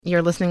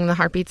You're listening to the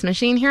Heartbeats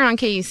Machine here on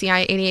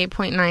KUCI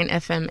 88.9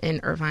 FM in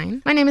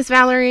Irvine. My name is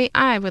Valerie.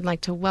 I would like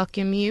to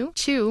welcome you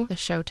to the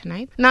show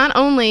tonight. Not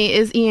only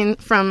is Ian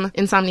from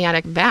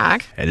Insommniaddict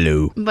back.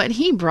 Hello. But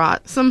he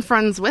brought some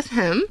friends with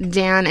him,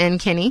 Dan and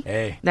Kenny.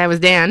 Hey. That was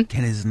Dan.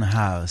 Kenny's in the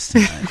house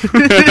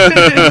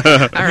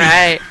tonight. All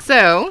right.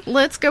 So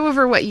let's go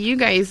over what you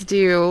guys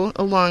do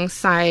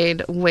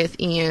alongside with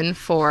Ian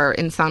for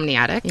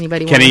Insommniaddict.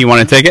 Anybody Kenny, you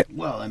want to take it?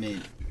 Well, I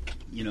mean,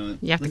 you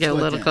have to get a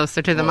little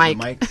closer to the mic.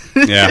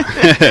 Yeah.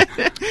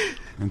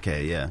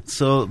 Okay, yeah.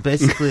 So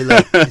basically,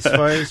 like, as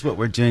far as what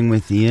we're doing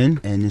with Ian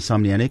and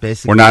Insommniaddict,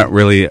 basically... We're not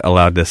really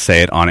allowed to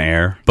say it on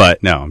air,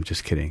 but no, I'm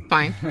just kidding.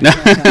 Fine.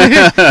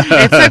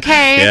 It's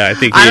okay. Yeah, I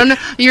think I don't know.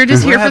 You're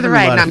just here for the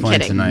ride. No, I'm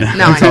kidding. Tonight.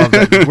 No,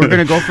 we're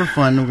going to go for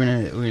fun. We're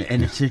going to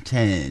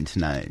entertain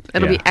tonight.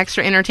 It'll be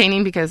extra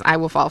entertaining because I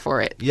will fall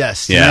for it.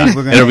 Yes. Yeah.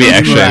 It'll be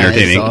extra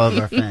entertaining. All of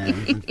our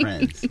fans and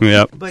friends.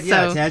 Yep. But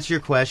yeah, to answer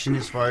your question,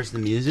 as far as the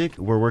music,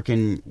 we're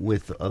working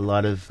with a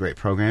lot of great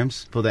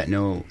programs, people that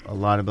know a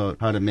lot about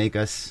how to make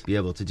us be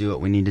able to do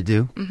what we need to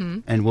do. Mm-hmm.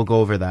 And we'll go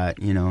over that,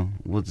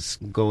 we'll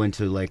just go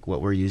into like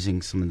what we're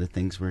using, some of the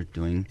things we're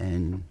doing,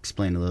 and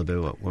explain a little bit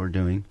of what we're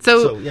doing.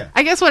 So yeah.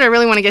 I guess what I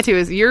really want to get to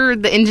is you're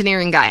the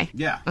engineering guy.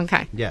 Yeah.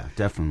 Okay. Yeah,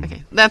 definitely.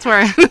 Okay. That's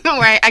where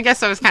I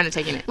guess I was kind of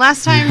taking it.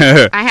 Last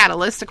time I had a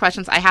list of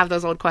questions. I have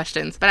those old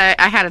questions, but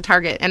I had a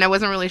target and I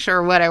wasn't really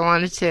sure what I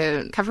wanted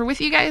to cover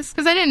with you guys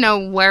because I didn't know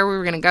where we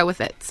were going to go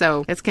with it.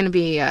 So it's going to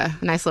be a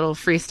nice little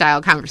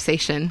freestyle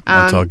conversation.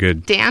 That's all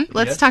good. Dan,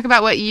 let's talk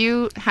about what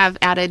you have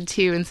added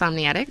to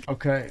Insommniaddict.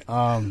 Okay.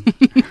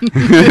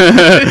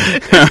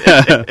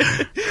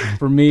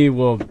 For me,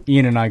 well,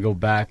 Ian and I go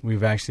back.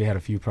 We've actually had a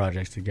few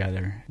projects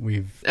together.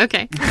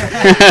 Okay.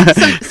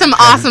 some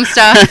awesome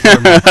stuff.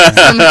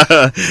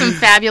 some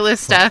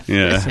fabulous stuff.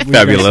 Yeah, so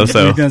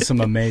fabuloso. We've done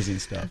some amazing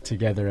stuff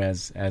together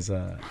as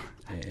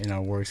in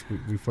our works.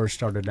 We first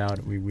started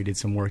out, we did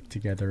some work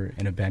together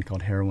in a band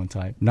called Heroin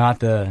Type. Not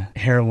the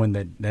heroin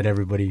that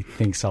everybody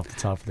thinks off the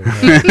top of their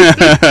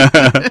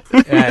head.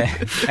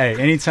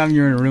 Hey, anytime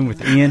you're in a room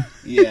with Ian,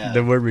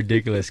 the word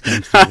ridiculous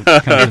comes to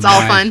It's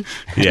all mind.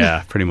 fun.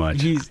 Yeah, pretty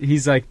much.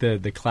 He's like the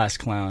class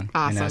clown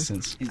awesome. in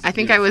essence. I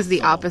think I was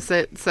the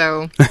opposite,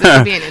 so this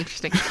will be an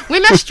interesting.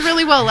 We meshed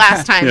really well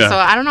last time, so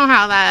I don't know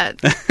how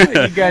that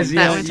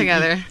went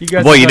together. You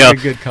guys are a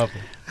good couple.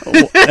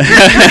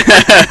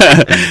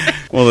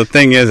 Well, the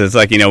thing is, it's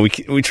like,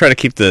 we try to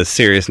keep the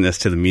seriousness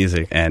to the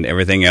music, and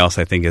everything else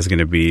I think is going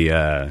to be,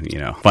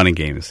 fun and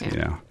games,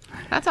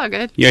 That's all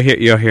good.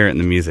 You'll hear it in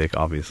the music,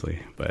 obviously,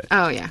 but...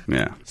 Oh, yeah.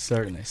 Yeah.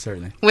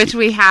 Certainly. Which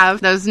we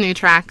have those new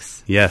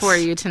tracks Yes. for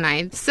you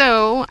tonight.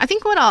 So I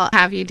think what I'll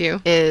have you do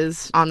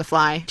is on the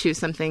fly, choose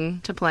something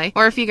to play.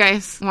 Or if you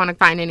guys want to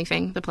find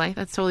anything to play,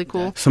 that's totally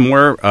cool. Some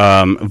more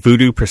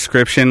Voodoo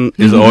Prescription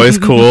is always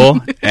cool,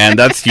 and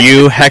that's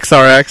you,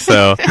 HexRX,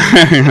 so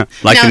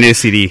the new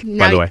CD,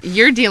 by the way.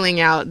 You're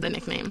dealing out the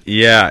nickname.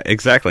 Yeah,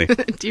 exactly.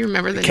 Do you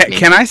remember the nickname?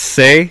 Can I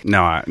say?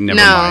 No, never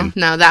mind.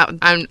 No, that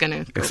I'm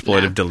going to...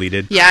 Exploitive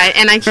deleted. Yeah,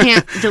 and I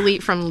can't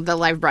delete from the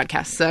live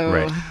broadcast, so...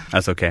 Right,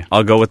 that's okay.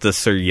 I'll go with the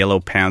Sir Yellow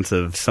Pants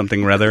of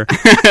something rather.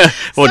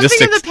 Well, just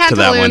stick of the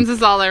pantaloons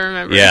is all I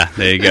remember. Yeah,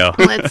 there you go.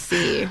 Let's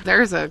see.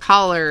 There's a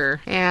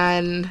caller,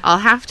 and I'll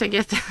have to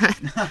get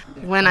that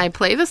when I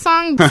play the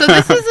song. So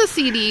this is a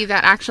CD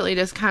that actually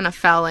just kind of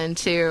fell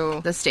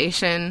into the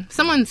station.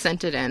 Someone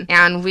sent it in,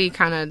 and we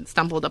kind of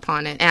stumbled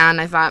upon it, and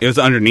I thought... It was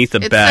underneath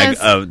the bag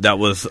that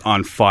was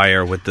on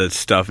fire with the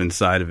stuff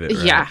inside of it,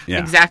 right? Yeah,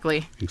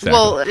 exactly.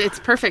 Well, it's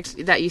perfect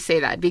that you say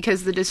that,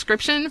 because the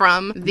description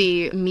from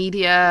the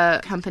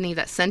media company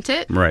that sent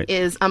it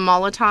is a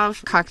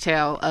Molotov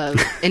cocktail of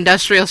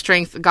industrial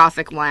strength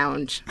gothic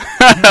lounge. And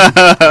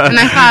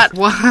I thought,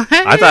 what?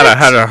 I thought I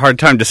had a hard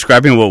time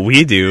describing what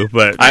we do,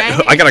 but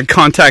I got to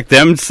contact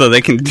them so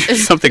they can do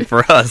something for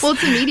us. Well,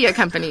 it's a media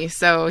company,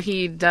 so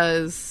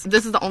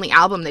this is the only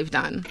album they've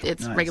done.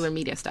 It's regular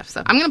media stuff.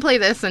 So I'm going to play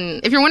this,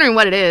 and if you're wondering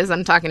what it is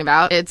I'm talking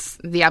about, it's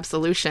The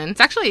Absolution.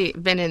 It's actually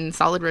been in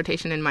solid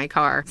rotation in my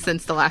car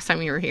since the last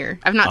time you were here.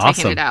 I've not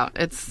taken it out.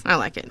 I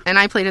like it. And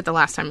I played it the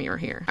last time you were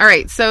here. All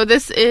right, so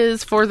this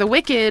is For the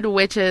Wicked,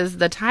 which is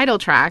the title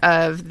track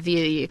of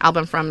the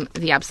album from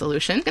The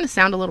Absolution. It's going to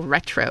sound a little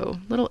retro,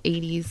 little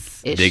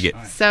 80s-ish. Dig it.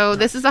 So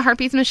this is the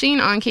Heartbeats Machine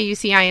on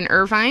KUCI in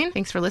Irvine.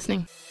 Thanks for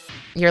listening.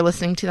 You're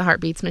listening to the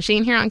Heartbeats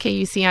Machine here on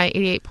KUCI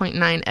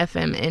 88.9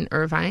 FM in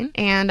Irvine.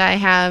 And I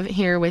have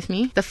here with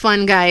me the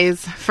fun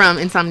guys from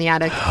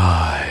Insommniaddict.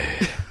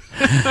 Hi.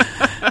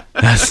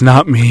 That's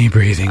not me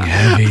breathing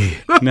heavy.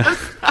 No.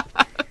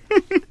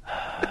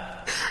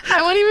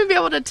 I won't even be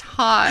able to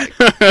talk.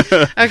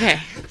 Okay.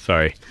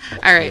 Sorry.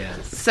 All right.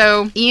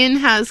 So Ian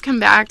has come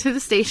back to the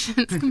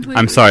station.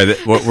 I'm sorry.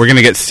 We're going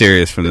to get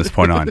serious from this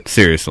point on.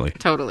 Seriously.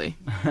 Totally.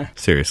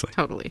 Seriously.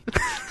 Totally.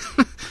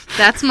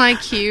 That's my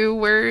cue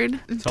word.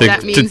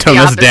 That means to tone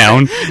us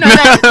down. No,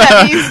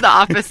 that means the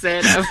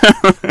opposite of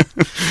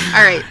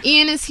All right,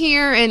 Ian is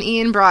here, and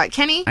Ian brought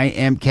Kenny. I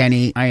am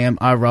Kenny. I am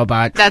a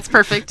robot. That's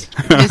perfect,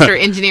 Mr.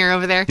 Engineer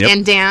over there. Yep.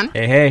 And Dan.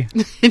 Hey.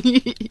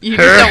 You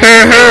just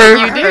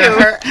don't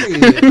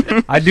you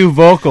do. I do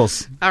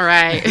vocals. All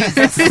right. He's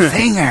a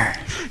singer.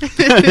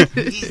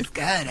 He's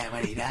good at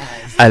what he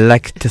does. I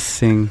like to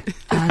sing.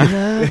 I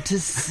love to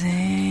sing.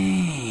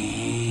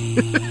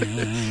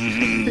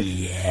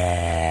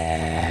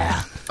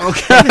 Yeah.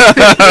 Okay.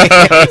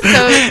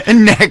 So,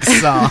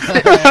 next song.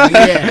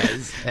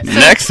 Yes.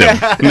 Next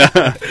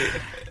one.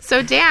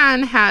 So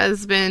Dan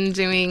has been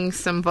doing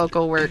some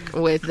vocal work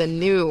with the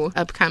new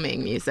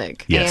upcoming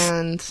music. Yes.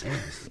 And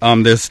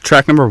There's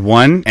track number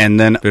 1, and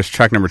then there's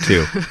track number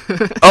 2.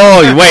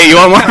 Oh, wait, you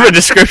want more of a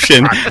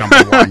description?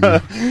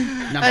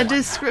 a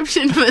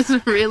description was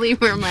really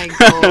where my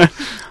goal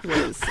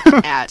was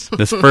at.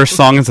 This first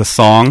song is a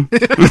song.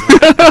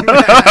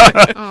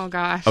 Oh,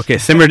 gosh. Okay,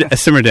 simmer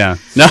down.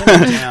 No.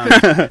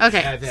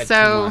 Okay,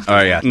 so...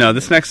 Oh, yeah. No,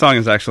 this next song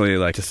is actually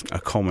like just a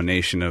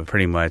culmination of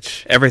pretty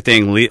much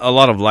everything, a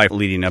lot of life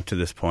leading up to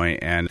this point,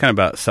 and kind of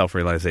about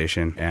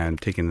self-realization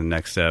and taking the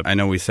next step. I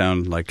know we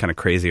sound like kind of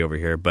crazy over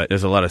here, but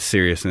there's a lot of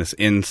seriousness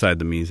inside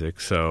the music,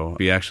 so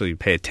if you actually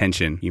pay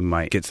attention, you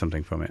might get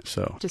something from it.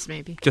 So Just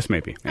maybe.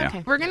 Yeah.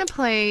 Okay, we're going to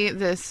play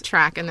this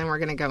track, and then we're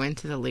going to go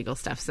into the legal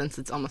stuff since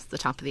it's almost the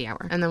top of the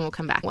hour, and then we'll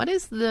come back. What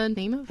is the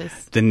name of this?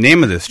 The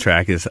name of this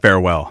track is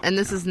Farewell. And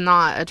this is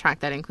not a track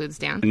that includes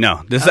Dan?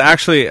 No, this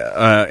actually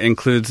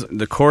includes,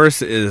 the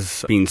chorus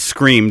is being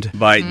screamed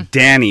by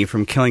Danny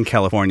from Killing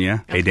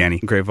California. Okay. Hey, Danny,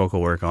 great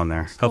vocal work on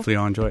there. Hopefully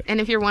you'll enjoy it. And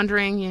if you're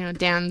wondering,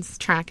 Dan's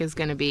track is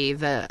going to be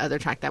the other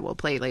track that we'll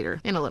play later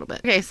in a little bit.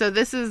 Okay, so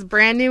this is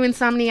brand new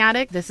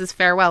Insommniaddict. This is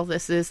Farewell.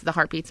 This is the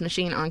Heartbeats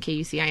Machine on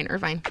KUCI in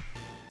Irvine.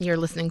 You're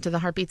listening to the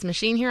Heartbeats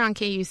Machine here on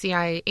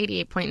KUCI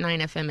 88.9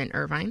 FM in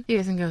Irvine. You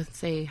guys can go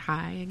say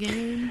hi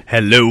again.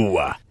 Hello.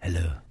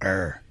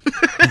 I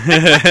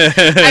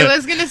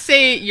was going to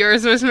say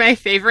yours was my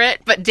favorite,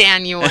 but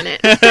Dan, you won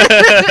it.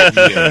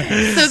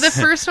 Yes. So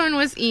the first one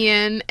was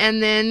Ian,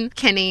 and then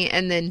Kenny,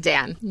 and then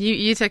Dan.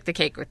 You took the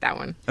cake with that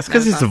one. That's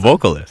because he's awesome. a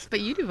vocalist.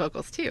 But you do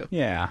vocals too.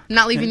 Yeah. I'm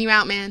not leaving you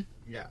out, man.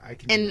 Yeah, I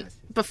can. And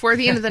before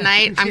the end of the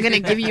night, I'm going to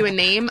give you a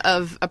name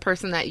of a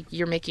person that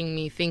you're making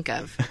me think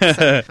of.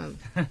 So,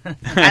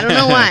 I don't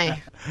know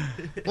why.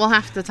 We'll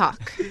have to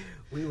talk.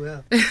 We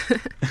will.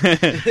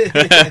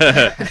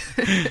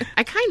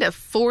 I kind of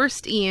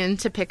forced Ian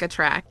to pick a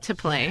track to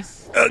play.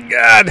 Oh,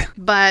 God.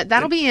 But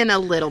that'll be in a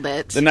little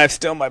bit. The knife's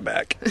still in my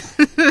back.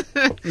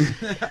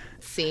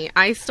 See,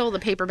 I stole the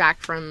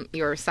paperback from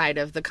your side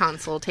of the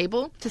console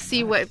table to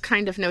see what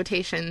kind of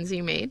notations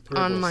you made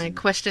on my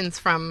questions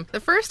from the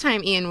first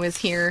time Ian was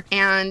here,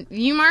 and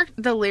you marked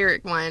the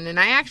lyric one, and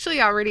I actually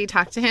already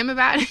talked to him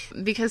about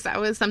it because that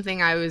was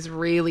something I was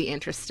really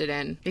interested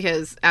in,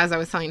 because as I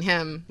was telling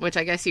him, which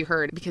I guess you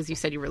heard because you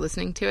said you were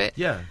listening to it,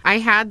 Yeah. I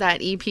had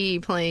that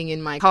EP playing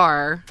in my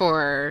car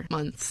for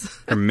months.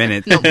 For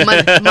minutes. No,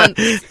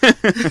 months.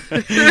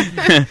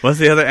 What's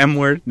the other M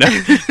word? No.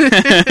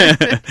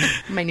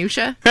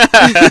 Minutia? But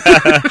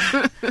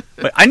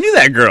I knew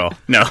that girl.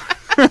 No.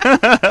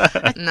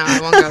 No, I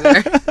won't go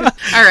there.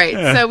 All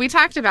right, so we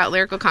talked about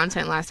lyrical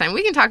content last time.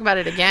 We can talk about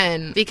it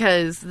again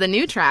because the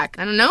new track,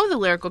 I don't know the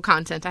lyrical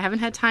content. I haven't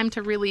had time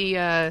to really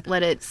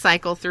let it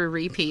cycle through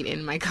repeat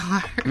in my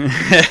car.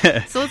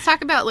 So let's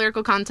talk about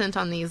lyrical content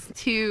on these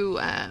two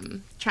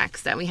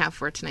tracks that we have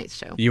for tonight's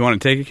show. You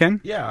want to take it, Ken?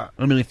 Yeah.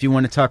 I mean, if you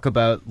want to talk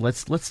about,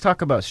 let's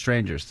talk about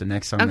Strangers, the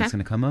next song Okay. that's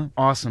going to come up.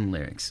 Awesome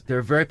lyrics.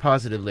 They're very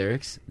positive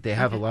lyrics. They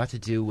have a lot to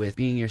do with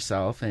being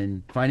yourself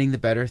and finding the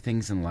better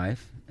things in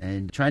life,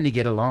 and trying to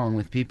get along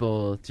with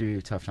people through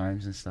tough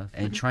times and stuff,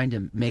 and trying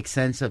to make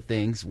sense of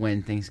things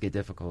when things get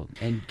difficult,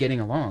 and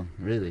getting along,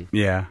 really.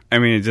 Yeah. I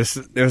mean,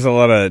 there's a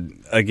lot of,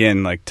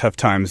 again, like tough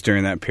times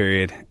during that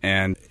period,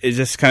 and it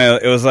just kind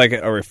of, it was like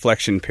a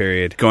reflection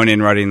period. Going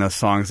in, writing those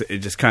songs, it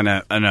just kind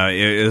of, I don't know,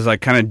 it was like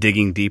kind of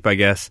digging deep, I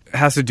guess. It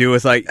has to do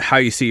with like how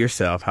you see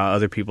yourself, how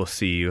other people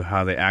see you,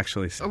 how they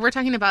actually see. We're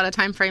talking about a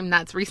time frame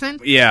that's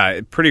recent?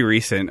 Yeah, pretty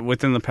recent.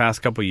 Within the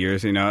past couple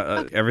years,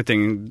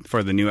 everything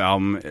for the new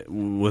album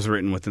was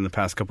written within the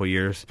past couple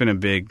years. It's been a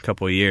big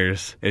couple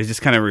years. It's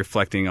just kind of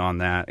reflecting on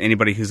that.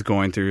 Anybody who's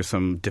going through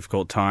some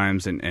difficult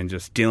times and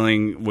just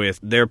dealing with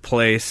their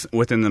place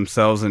within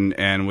themselves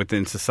and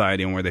within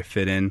society and where they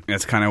fit in.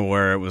 That's kind of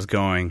where it was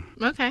going.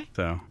 Okay.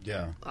 So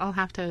Yeah. I'll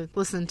have to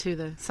listen to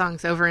the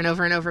songs over and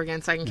over and over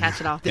again so I can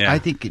catch it all. Yeah. I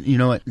think, you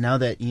know what, now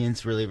that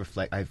Ian's really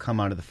I've come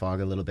out of the fog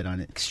a little bit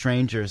on it.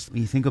 Strangers,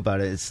 when you think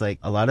about it, it's like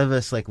a lot of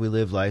us, like, we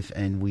live life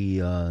and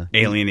we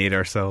alienate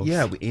ourselves.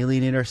 Yeah, we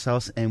alienate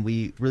ourselves, and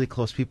we really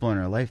close people in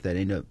our life that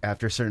end up,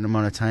 after a certain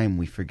amount of time,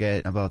 we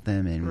forget about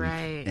them, and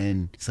Right.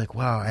 and it's like,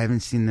 wow, I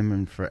haven't seen them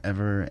in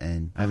forever,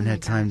 and I haven't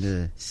had time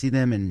to see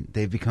them, and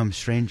they've become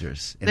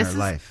strangers in our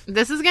life.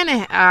 This is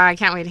gonna, I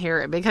can't wait to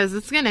hear it because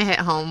it's gonna hit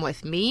home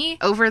with me.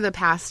 Over the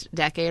past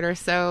decade or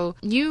so,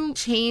 you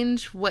you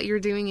change what you're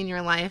doing in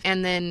your life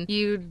and then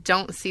you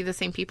don't see the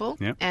same people.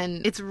 Yep.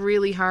 And it's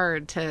really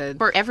hard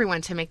for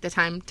everyone to make the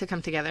time to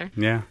come together.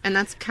 Yeah. And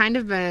that's kind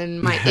of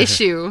been my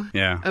issue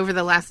Yeah. over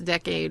the last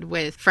decade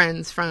with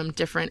friends from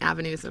different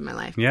avenues of my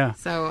life. Yeah.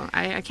 So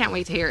I can't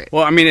wait to hear it.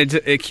 Well, I mean,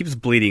 it keeps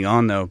bleeding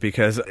on, though,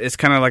 because it's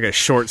kind of like a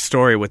short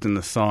story within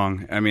the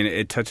song. I mean,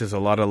 it touches a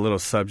lot of little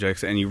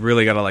subjects, and you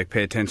really got to, like,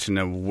 pay attention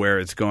to where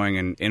it's going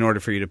and in order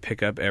for you to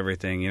pick up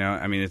everything, you know?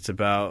 I mean, it's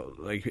about,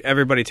 like,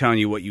 everybody telling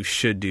you what you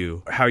should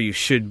do, how you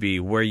should be,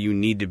 where you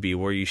need to be,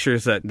 where you sure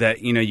is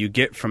that you know, you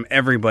get from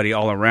everybody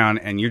all around,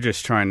 and you're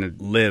just trying to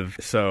live.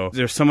 So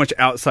there's so much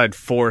outside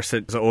force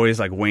that's always,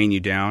 like, weighing you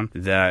down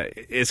that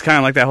it's kind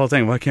of like that whole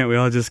thing, why can't we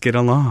all just get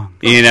along?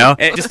 You know?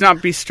 And just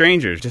not be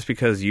strangers. Just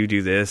because you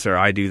do this or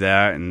I do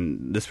that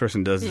and this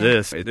person does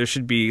this, there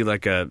should be,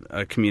 like,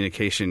 a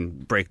communication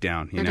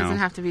breakdown, you know? There doesn't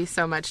have to be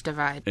so much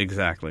divide.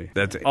 Exactly.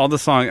 That's all the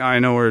song. I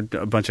know we're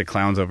a bunch of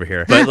clowns over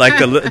here, but, like,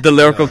 the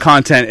lyrical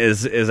content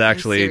is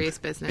actually serious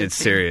business. It's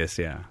serious,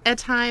 yeah. A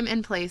time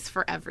and place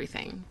for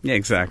everything. Yeah,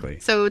 exactly.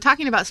 So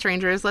talking about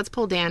strangers, let's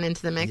pull Dan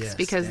into the mix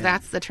because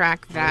that's the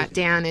track that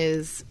Dan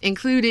is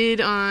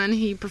included on.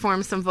 He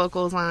performs some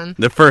vocals on.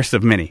 The first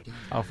of many.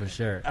 Oh, for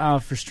sure.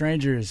 For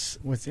Strangers,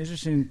 what's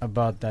interesting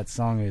about that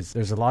song is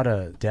there's a lot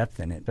of depth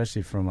in it,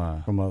 especially from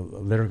a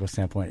lyrical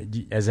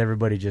standpoint. As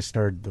everybody just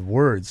heard, the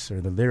words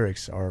or the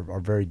lyrics are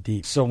very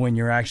deep. So when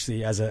you're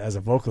actually, as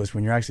a vocalist,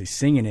 when you're actually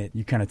singing it,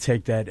 you kind of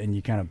take that and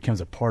you kind of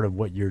becomes a part of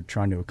what you're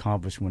trying to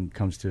accomplish when it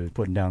comes to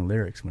putting down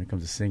lyrics, when it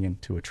comes to singing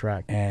to a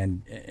track.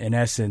 And in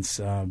essence,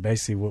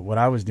 basically what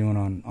I was doing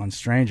on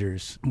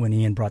Strangers, when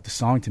Ian brought the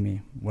song to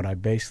me, what I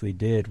basically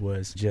did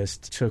was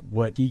just took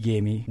what he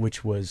gave me,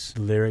 which was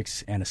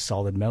lyrics and a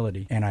solid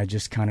melody, and I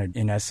just kind of,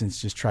 in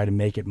essence, just try to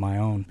make it my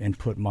own and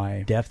put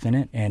my depth in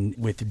it. And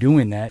with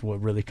doing that,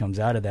 what really comes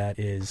out of that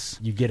is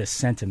you get a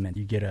sentiment,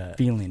 you get a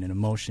feeling, an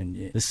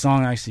emotion. The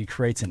song actually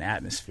creates an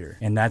atmosphere,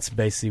 and that's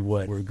basically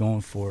what we're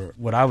going for.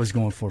 What I was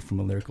going for from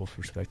a lyrical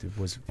perspective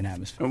was an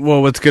atmosphere.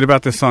 Well, what's good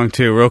about this song,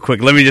 too, real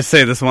quick, let me just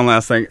say this one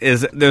last thing,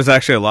 is there's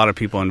actually a lot of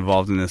people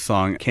involved in this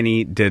song.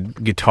 Kenny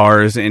did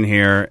guitars in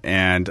here,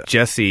 and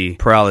Jesse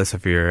Perales,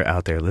 if you're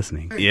out there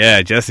listening.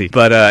 Yeah, Jesse.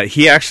 But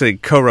he actually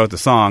co-wrote the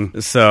song,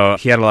 so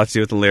he had a lot to do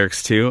with the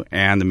lyrics, too,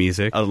 and the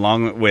music.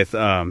 Along with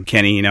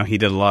Kenny, you know, he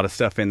did a lot of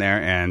stuff in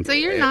there. And so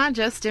you're not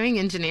just doing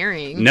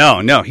engineering.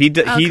 No, he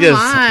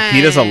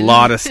does a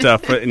lot of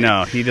stuff. But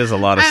no, he does a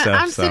lot of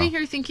stuff. I'm sitting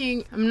here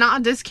thinking, I'm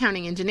not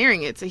discounting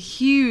engineering. It's a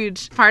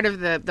huge part of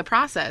the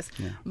process.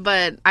 Yeah.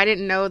 But I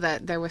didn't know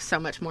that there was so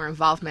much more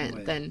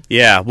involvement than...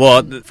 Yeah,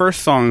 well, the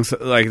first songs,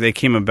 like, they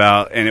came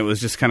about, and it was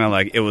just kind of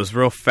like, it was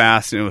real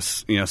fast, and it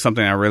was, you know,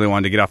 something I really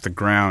wanted to get off the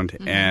ground.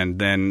 Mm-hmm. And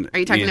then... Are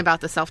you talking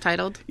about the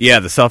self-titled? Yeah,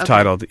 the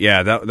self-titled. Okay.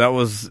 Yeah, that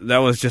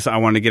was just, I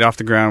wanted to get off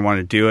the ground, I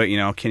wanted to do it. You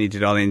know, Kenny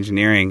did all the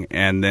engineering,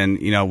 and then,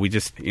 you know, we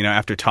just, you know,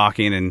 after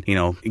talking and, you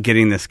know,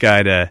 getting this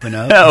guy to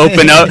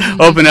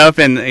open up,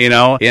 and, you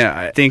know, yeah,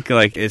 I think,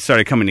 like, it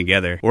started coming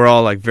together. We're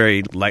all, like,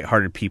 very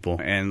lighthearted people,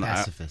 and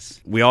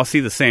pacifists. We all see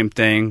the same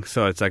thing,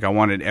 so it's like I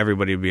wanted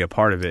everybody to be a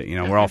part of it. You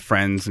know, we're all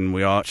friends, and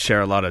we all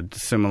share a lot of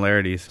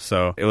similarities,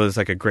 so it was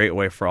like a great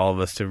way for all of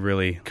us to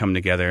really come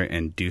together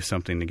and do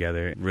something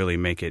together, really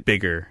make it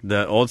bigger.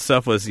 The old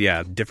stuff was,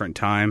 different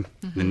time.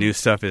 Mm-hmm. The new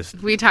stuff is...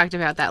 We talked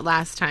about that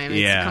last time.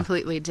 It's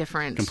completely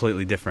different.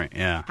 Completely different,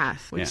 yeah.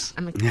 Path, which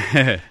I'm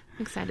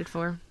excited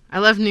for. I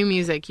love new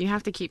music. You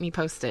have to keep me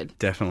posted.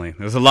 Definitely.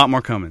 There's a lot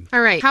more coming.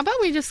 All right. How about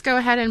we just go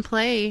ahead and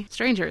play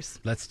Strangers?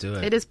 Let's do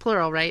it. It is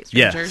plural, right?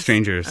 Strangers? Yeah,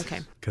 Strangers.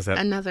 Okay. Because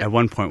at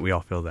one point we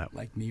all feel that.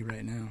 Like me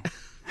right now.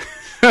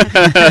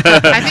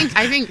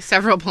 I think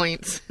several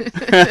points.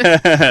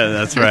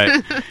 That's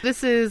right.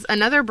 This is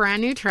another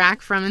brand new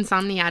track from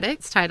Insommniaddict.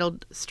 It's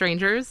titled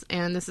Strangers,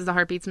 and this is the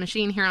Heartbeats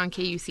Machine here on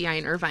KUCI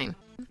in Irvine.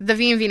 The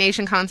VMV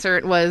Nation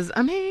concert was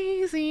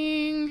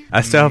amazing.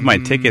 I still have my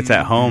tickets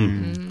at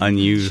home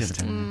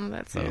unused. Oh,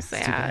 that's so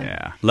sad.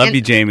 Yeah. Love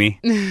you, Jamie.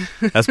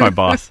 That's my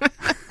boss.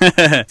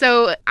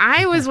 So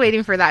I was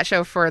waiting for that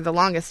show for the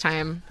longest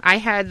time. I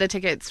had the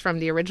tickets from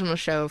the original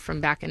show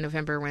from back in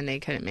November when they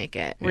couldn't make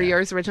it. Were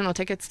yours original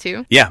tickets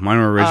too? Yeah, mine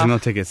were original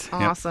tickets.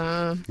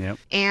 Awesome. Yep.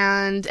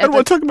 And I don't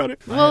want to talk about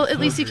it. Well, at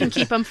least you can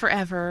keep them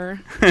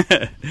forever.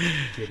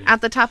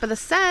 At the top of the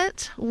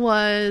set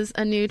was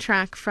a new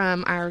track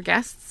from our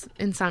guests,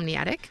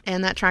 Insommniaddict,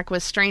 and that track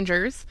was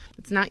Strangers.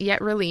 It's not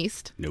yet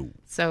released. No.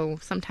 So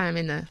sometime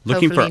in the...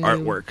 Looking for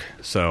artwork.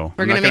 So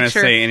I'm not going to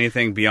say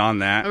anything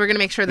beyond that. We're going to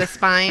make sure the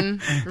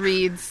spine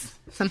reads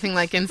something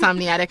like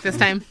Insommniaddict this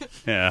time.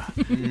 Yeah.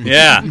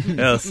 Yeah.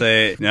 They'll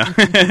say... No.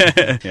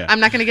 Yeah. I'm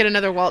not going to get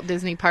another Walt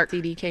Disney Park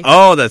CD case.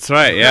 Oh, that's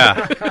right.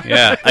 Yeah.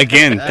 Yeah.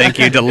 Again, thank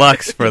you,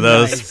 Deluxe, for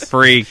those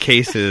free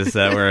cases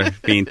that were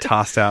being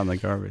tossed out in the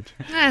garbage.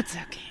 That's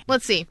okay.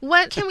 Let's see.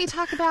 What can we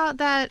talk about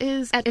that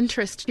is at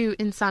interest to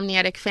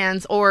Insommniaddict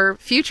fans or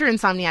future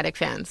Insommniaddict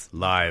fans?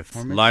 Live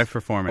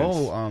performance.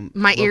 Oh,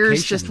 my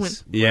ears just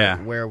went.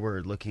 Where we're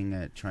looking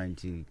at trying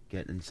to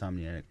get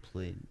Insommniaddict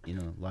played,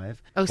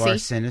 live. Oh, Bar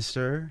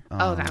Sinister.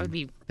 That would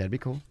be That'd be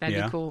cool.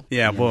 That'd be cool.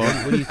 Yeah, well,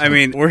 I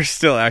mean, we're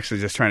still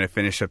actually just trying to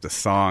finish up the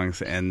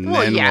songs, and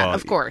then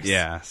of course.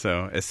 Yeah,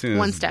 so as soon as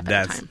one step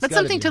at a time. But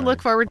something to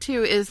look forward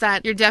to is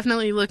that you're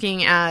definitely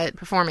looking at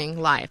performing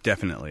live.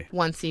 Definitely.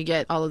 Once you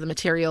get all of the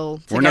material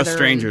together. We're no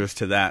strangers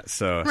to that,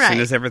 so as soon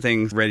as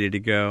everything's ready to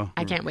go.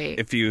 I can't wait.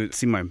 If you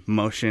see my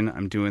motion,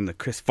 I'm doing the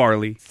Chris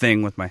Farley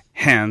thing with my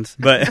hands,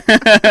 but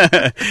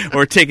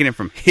we're taking it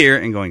from here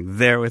and going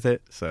there with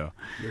it, so.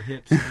 Your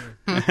hips.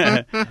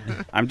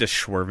 I'm just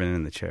swerving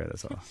in the chair,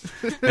 that's all.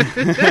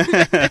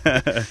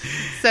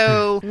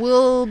 So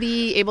we'll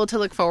be able to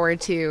look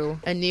forward to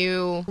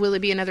will it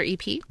be another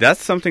EP?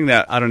 That's something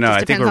that, I don't know,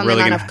 I think we're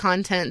really going to... Depends on the amount of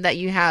content that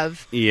you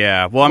have.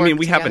 Yeah, well, I mean,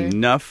 we together. have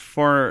enough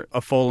for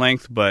a full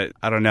length, but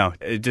I don't know.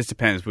 It just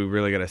depends. We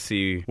really got to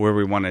see where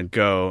we want to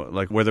go,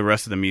 like where the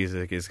rest of the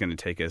music is going to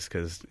take us,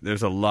 because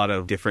there's a lot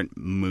of different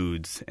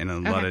moods and a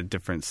lot of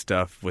different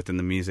stuff within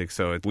the music,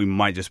 so we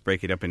might just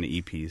break it up into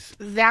EPs.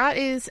 That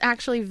is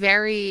actually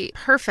very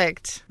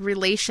perfect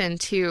relation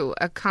to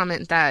a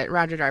comment that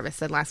Roger Jarvis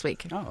said last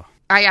week. Oh.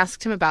 I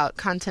asked him about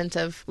content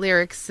of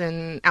lyrics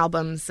and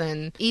albums,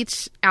 and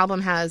each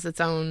album has its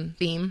own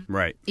theme.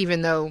 Right.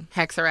 Even though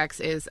Hex or X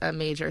is a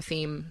major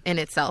theme in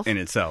itself.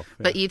 Yeah.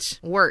 But each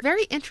work,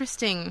 very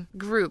interesting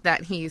group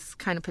that he's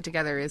kind of put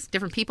together is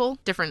different people,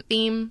 different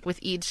theme with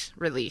each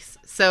release.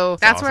 So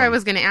that's awesome. Where I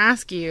was going to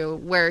ask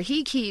you, where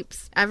he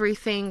keeps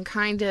everything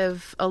kind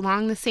of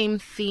along the same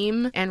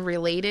theme and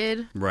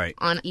related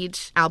on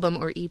each album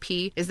or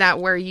EP. Is that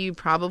where you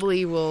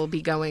probably will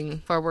be going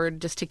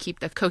forward, just to keep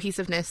the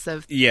cohesiveness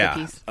of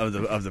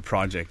of the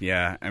project?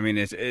 Yeah, I mean,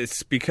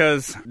 it's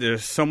because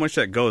there's so much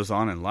that goes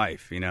on in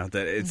life, you know,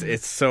 that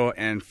it's so,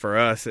 and for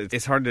us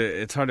it's hard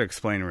to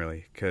explain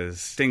really,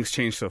 because things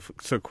change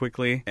so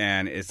quickly,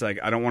 and it's like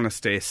I don't want to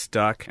stay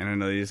stuck, and I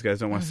know these guys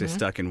don't want to stay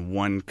stuck in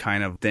one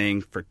kind of thing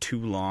for too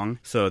long.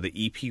 So the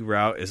EP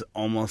route is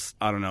almost,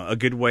 I don't know, a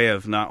good way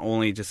of not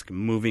only just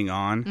moving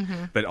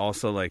on, but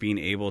also like being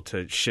able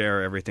to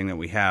share everything that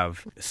we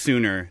have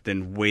sooner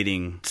than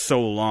waiting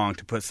so long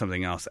to put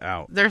something else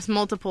out. There's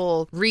multiple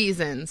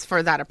reasons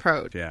for that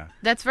approach. Yeah.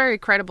 That's very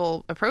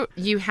credible approach.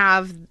 You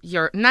have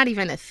your, not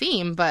even a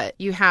theme, but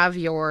you have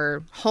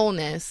your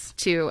wholeness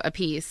to a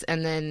piece,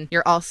 and then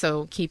you're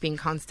also keeping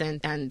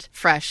constant and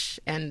fresh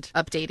and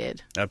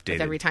updated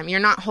with every time. You're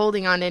not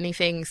holding on to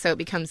anything so it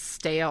becomes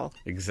stale.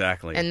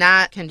 Exactly. And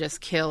that can just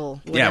kill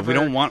whatever we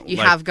don't want, you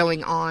have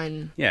going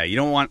on. Yeah, you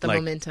don't want the like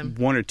momentum.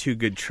 One or two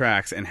good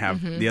tracks and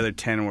have the other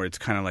 10 where it's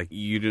kind of like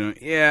you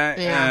don't,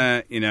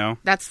 you know.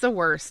 That's the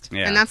worst.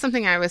 Yeah. And that's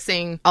something I was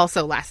saying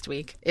also last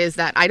week, is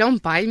that I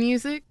don't buy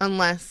music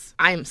unless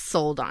I'm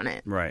sold on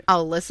it. Right.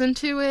 I'll listen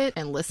to it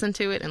and listen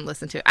to it and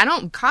listen to it. I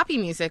don't copy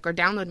music or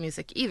download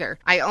music either.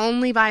 I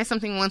only buy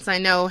something once I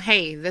know,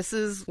 hey, this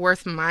is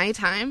worth my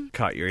time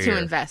Caught your to ear.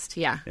 invest.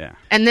 Yeah. Yeah.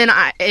 And then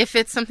if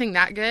it's something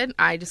that good,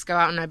 I just go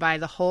out and I buy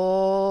the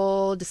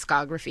whole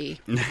discography.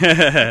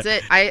 That's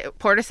it.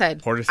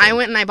 Portishead. I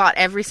went and I bought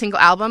every single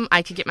album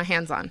I could get my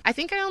hands on. I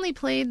think I only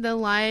played the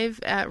live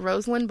at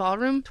Roseland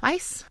Ballroom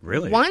twice.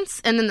 Really?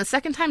 Once, and then the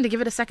second time to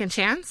give it a second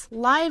chance.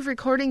 Live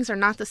recordings are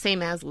not the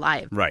same as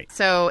live. Right.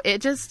 So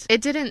it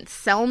didn't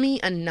sell me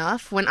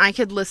enough when I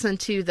could listen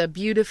to the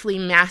beautifully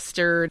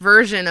mastered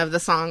version of the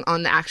song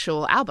on the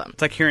actual album.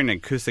 It's like hearing an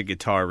acoustic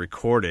guitar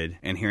recorded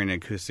and hearing an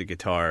acoustic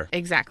guitar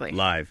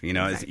live. You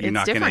know, exactly. you're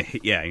not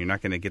different. you're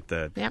not gonna get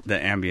the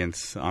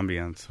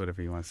ambience,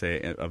 whatever you want to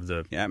say, of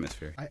the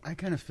atmosphere. I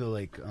kind of feel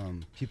like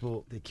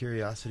people, the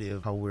curiosity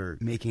of how we're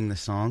making the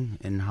song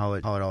and how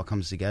it all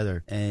comes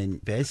together,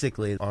 and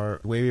basically the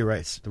way we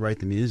write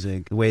the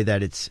music, the way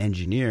that it's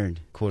engineered,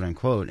 quote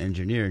unquote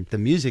engineered, the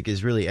music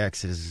is really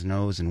X's and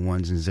O's and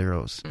ones and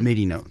zeros,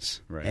 MIDI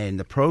notes. Right. And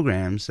the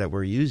programs that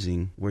we're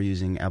using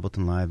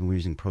Ableton Live, and we're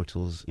using Pro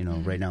Tools. You know,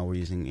 right now we're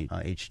using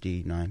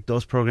HD9.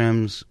 Those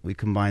programs, we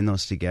combine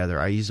those together.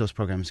 I use those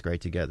programs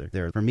great together.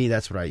 For me,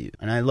 that's what I use,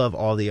 and I love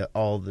all the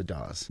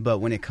DAWs. But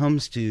when it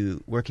comes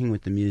to working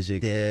with the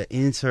music, the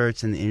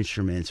inserts and the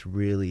instruments,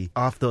 really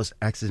off those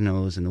X's and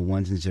O's and the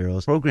ones and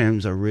zeros,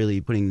 programs are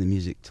really putting the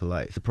music to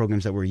life. The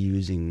programs that we're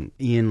using,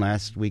 Ian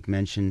last week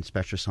mentioned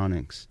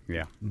Spectrasonics.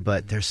 Yeah.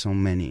 But there's so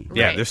many.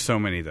 Yeah, Right. there's so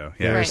many though.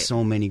 Yeah. There are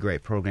so many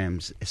great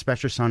programs.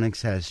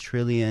 Spectrasonics has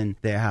Trillion.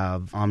 They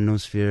have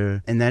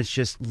Omnosphere. And that's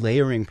just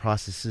layering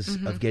processes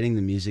of getting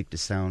the music to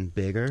sound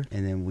bigger.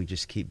 And then we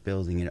just keep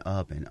building it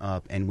up and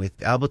up. And with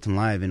Ableton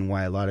Live, and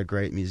why a lot of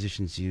great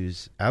musicians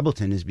use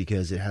Ableton is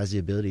because it has the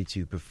ability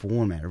to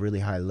perform at a really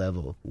high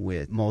level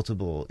with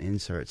multiple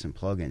inserts and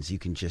plugins. You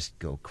can just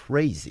go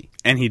crazy.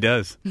 And he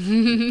does.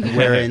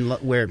 Where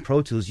in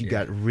Pro Tools, you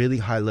got really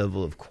high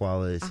level of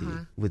quality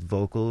with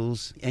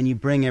vocals, and you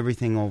bring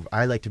everything over.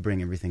 I like to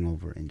bring everything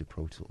over into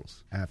Pro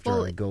Tools after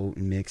I go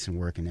and mix and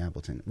work in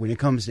Ableton. When it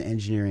comes to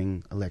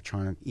engineering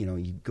electronic, you know,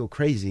 you go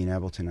crazy in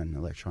Ableton on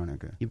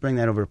electronica. You bring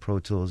that over to Pro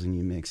Tools and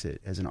you mix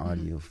it as an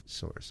audio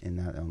source in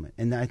that element.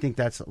 And I think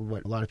that's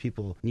what a lot of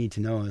people need to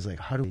know is like,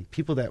 how do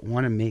people that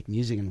want to make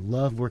music and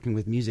love working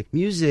with music?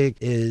 Music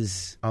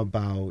is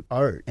about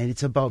art, and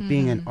it's about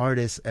being an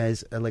artist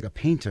as like a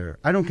painter.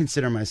 I don't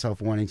consider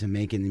myself wanting to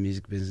make it in the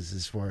music business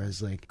as far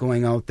as like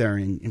going out there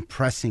and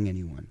impressing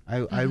anyone.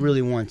 I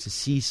really want to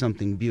see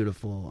something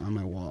beautiful on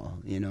my wall,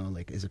 you know,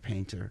 like as a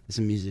painter, as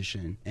a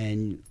musician.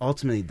 And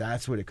ultimately,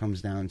 that's what it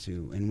comes down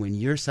to. And when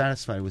you're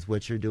satisfied with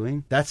what you're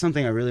doing, that's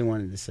something I really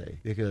wanted to say,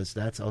 because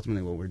that's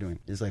ultimately what we're doing.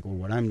 It's like, well,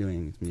 what I'm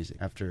doing with music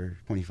after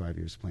 25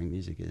 years playing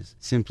music is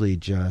simply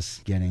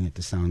just getting it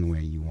to sound the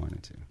way you want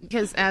it to.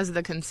 Because as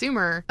the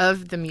consumer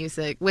of the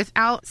music,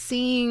 without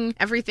seeing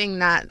everything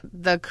that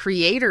the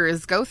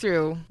creators go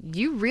through,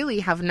 you really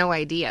have no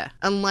idea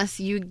unless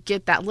you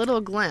get that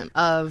little glimpse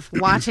of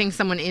watching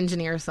someone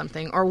engineer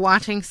something or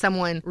watching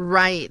someone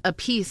write a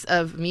piece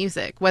of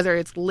music, whether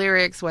it's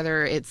lyrics,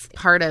 whether it's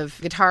part of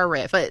guitar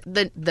riff. But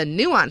the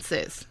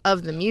nuances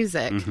of the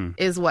music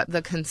is what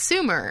the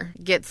consumer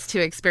gets to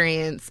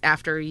experience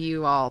after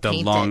you all paint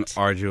it. The long,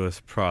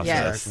 arduous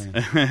process.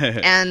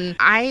 Exactly. And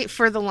I,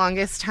 for the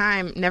longest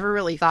time, never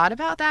really thought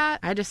about that.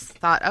 I just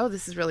thought, oh,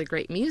 this is really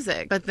great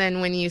music. But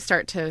then when you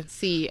start to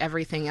see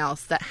everything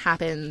else that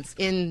happens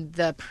in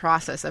the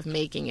process of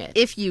making it,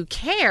 if you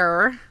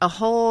care, a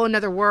whole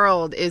nother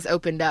world is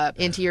opened up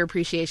into your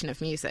appreciation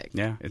of music.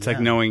 Yeah, it's like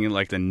knowing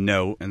like the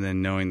note and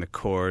then knowing the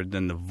chord,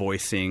 then the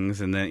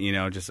voicings, and then, you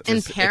know, just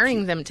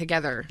pairing them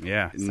together.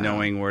 Yeah, so.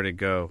 Knowing where to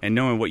go and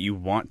knowing what you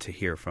want to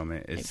hear from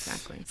it.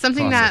 Exactly.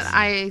 Something that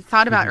I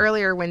thought about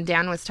earlier when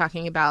Dan was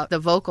talking about the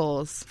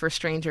vocals for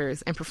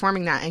Strangers and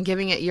performing that and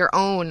giving it your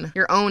own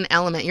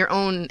element, your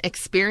own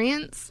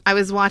experience. I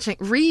was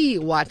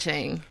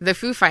re-watching the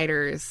Foo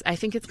Fighters. I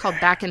think it's called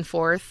Back and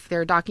Forth,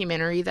 their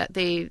documentary that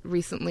they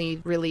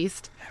recently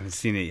released. I haven't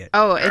seen it yet.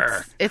 Oh,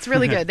 it's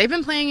really good. They've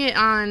been playing it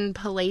on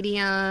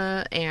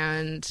Palladia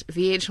and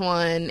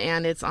VH1,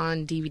 and it's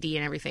on DVD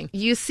and everything.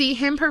 You see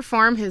him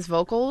perform his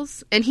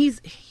vocals, and he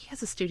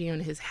has a studio in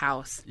his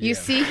house. You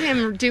see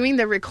him doing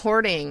the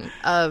recording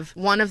of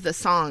one of the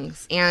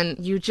songs, and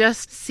you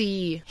just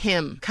see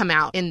him come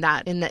out in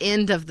the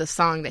end of the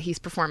song that he's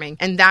performing.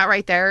 And that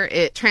right there,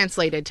 it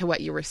translated to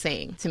what you were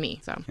saying to me.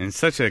 So, and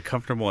such a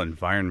comfortable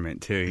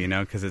environment too, you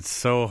know, because it's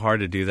so hard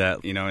to do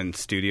that, you know, in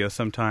studio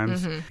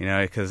sometimes, you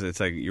know, because it's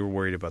like you're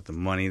worried about the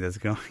money that's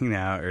going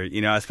out, or,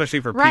 you know, especially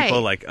for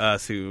people like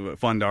us who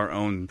fund our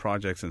own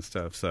projects and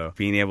stuff. So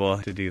being able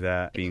to do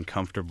that, being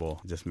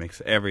comfortable, just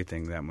makes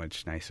everything that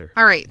much nicer.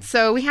 All right,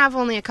 so we have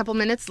only a couple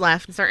minutes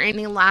left. Is there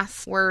any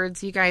last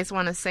words you guys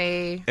want to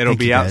say? It'll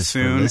be out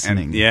soon,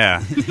 and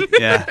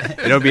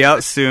it'll be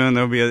out soon.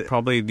 There'll be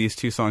probably these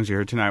two songs you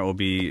heard tonight will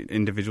be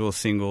individual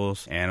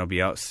singles, and it'll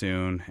be out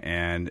soon,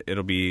 and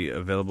it'll be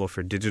available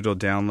for digital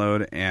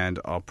download, and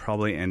I'll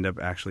probably end up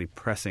actually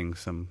pressing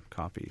some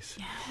copies.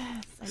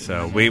 Yes.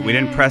 So we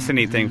didn't press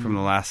anything from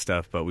the last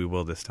stuff, but we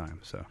will this time.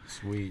 So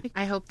sweet.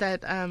 I hope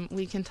that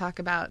we can talk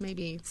about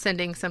maybe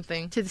sending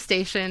something to the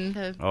station.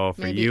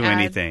 For you,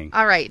 anything.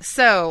 All right.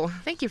 So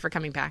thank you for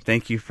coming back.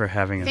 Thank you for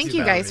having us. Thank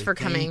you guys for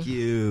coming.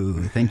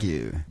 Thank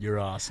you. You're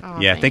awesome. Oh,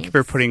 yeah, thank you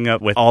for putting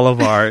up with all of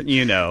our,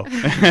 you know,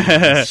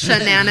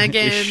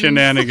 shenanigans.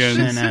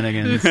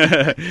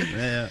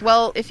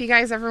 Well, if you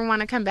guys ever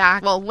want to come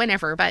back, well,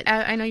 whenever, but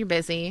I know you're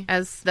busy.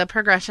 As the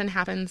progression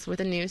happens with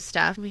the new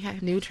stuff, we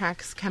have new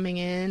tracks coming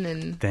in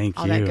and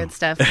all that good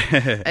stuff.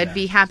 I'd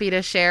be happy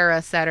to share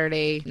a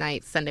Saturday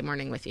night, Sunday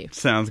morning with you.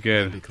 Sounds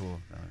good. That'd be cool.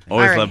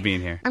 Always love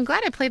being here. I'm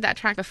glad I played that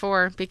track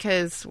before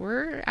because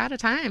we're out of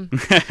time.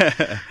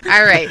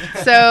 All right.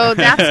 So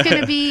that's going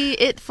to be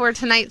it for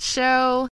tonight's show.